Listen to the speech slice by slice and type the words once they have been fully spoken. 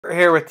We're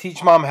here with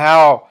Teach Mom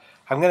How.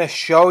 I'm going to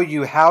show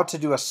you how to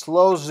do a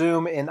slow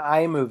zoom in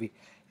iMovie.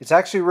 It's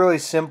actually really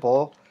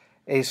simple.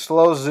 A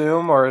slow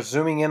zoom, or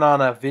zooming in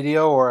on a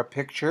video or a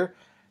picture,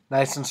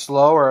 nice and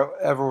slow or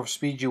whatever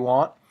speed you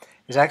want,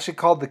 is actually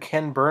called the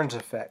Ken Burns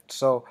effect.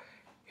 So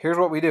here's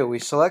what we do. We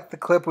select the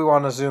clip we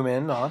want to zoom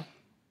in on.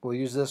 We'll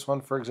use this one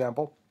for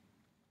example.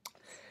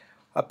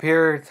 Up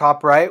here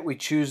top right, we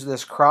choose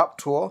this crop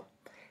tool.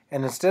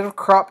 And instead of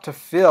crop to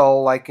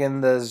fill, like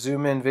in the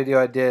zoom in video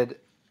I did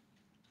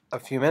a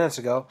few minutes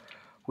ago,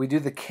 we do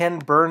the Ken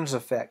Burns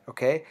effect,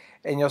 okay?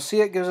 And you'll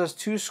see it gives us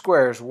two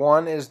squares.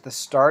 One is the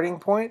starting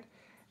point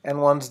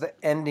and one's the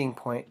ending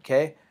point,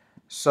 okay?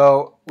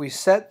 So we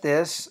set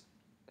this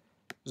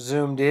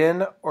zoomed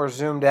in or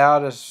zoomed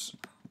out as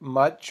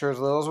much or as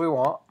little as we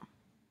want.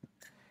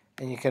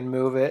 And you can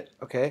move it,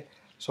 okay?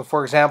 So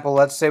for example,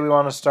 let's say we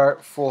want to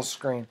start full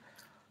screen.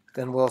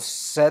 Then we'll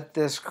set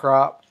this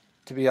crop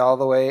to be all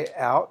the way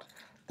out.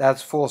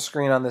 That's full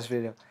screen on this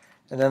video.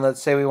 And then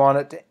let's say we want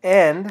it to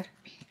end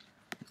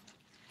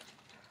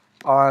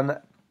on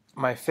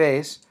my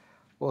face.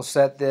 We'll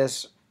set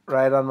this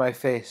right on my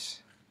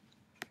face.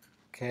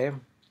 Okay.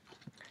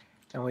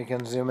 And we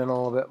can zoom in a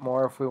little bit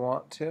more if we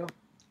want to.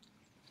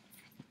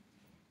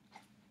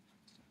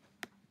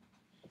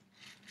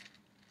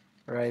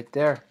 Right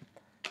there.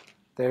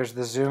 There's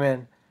the zoom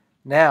in.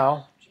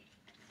 Now,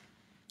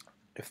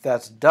 if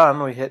that's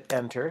done, we hit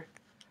enter.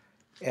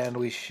 And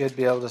we should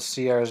be able to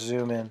see our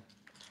zoom in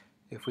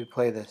if we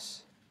play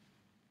this.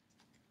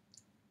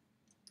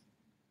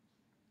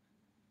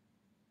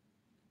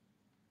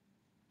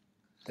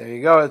 There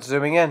you go, it's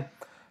zooming in.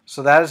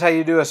 So that is how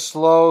you do a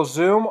slow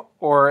zoom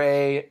or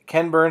a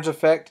Ken Burns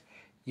effect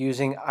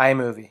using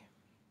iMovie.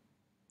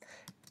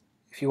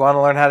 If you want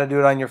to learn how to do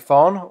it on your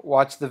phone,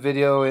 watch the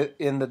video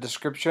in the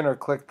description or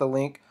click the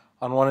link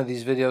on one of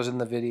these videos in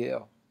the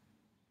video.